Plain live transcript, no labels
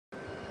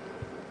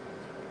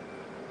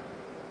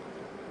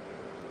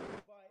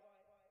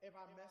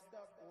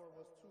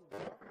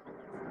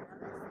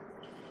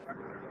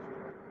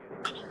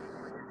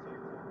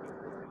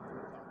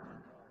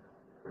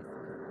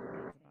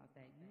about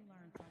that. You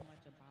learn so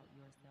much about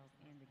yourself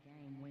and the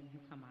game when you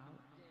come out.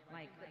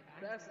 Like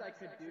The I best I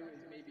could do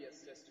is maybe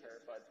assist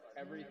her, but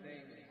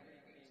everything.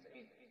 I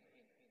mean,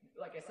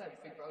 like I said,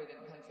 Big Brother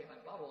didn't penetrate my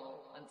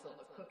bubble until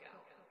the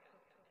cookout.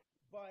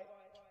 But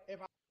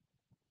if I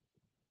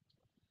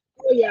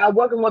Oh, yeah,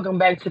 welcome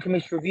back to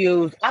Commission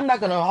Reviews. I'm not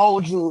gonna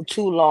hold you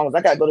too long.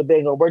 I gotta go to bed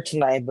and go work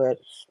tonight, but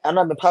I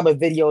know I've been pumping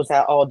videos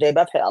out all day,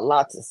 but I've had a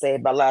lot to say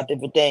about a lot of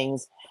different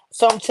things.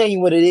 So I'm telling you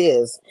what it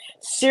is.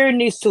 Siri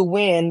needs to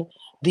win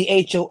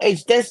the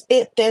HOH. That's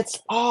it. That's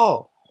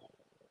all.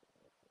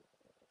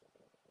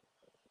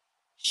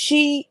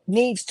 She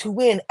needs to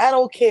win. I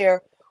don't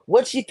care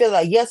what she felt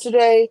like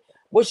yesterday,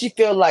 what she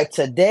felt like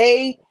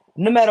today,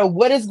 no matter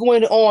what is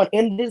going on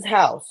in this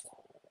house.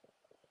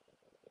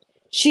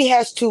 She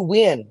has to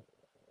win.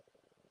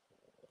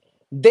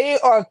 They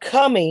are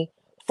coming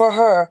for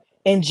her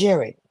and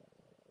Jared.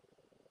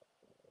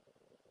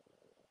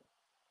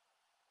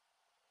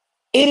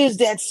 It is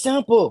that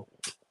simple.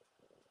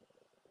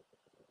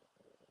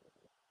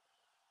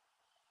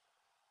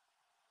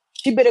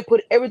 She better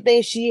put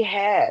everything she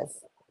has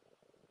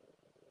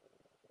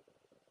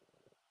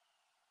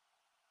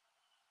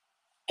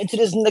into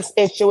this next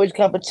HOH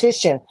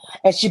competition,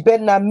 and she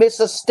better not miss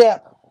a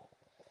step.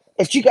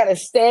 If she got to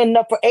stand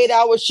up for 8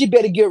 hours, she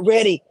better get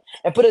ready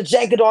and put a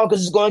jacket on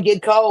because it's going to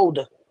get cold.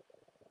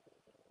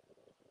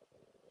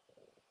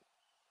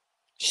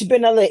 She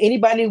better not let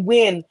anybody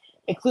win,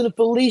 including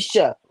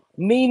Felicia,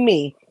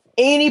 Mimi,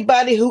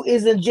 anybody who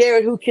isn't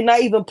Jared who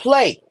cannot even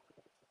play.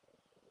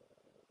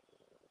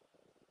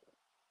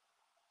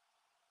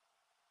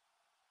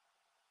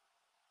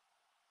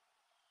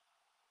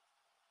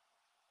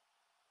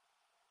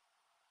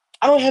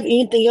 I don't have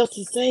anything else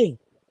to say.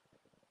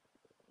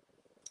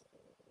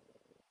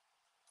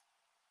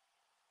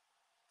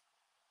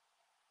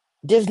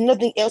 There's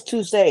nothing else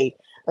to say.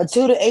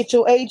 Until the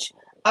HOH,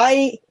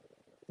 I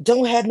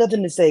don't have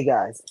nothing to say,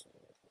 guys.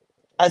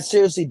 I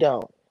seriously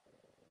don't.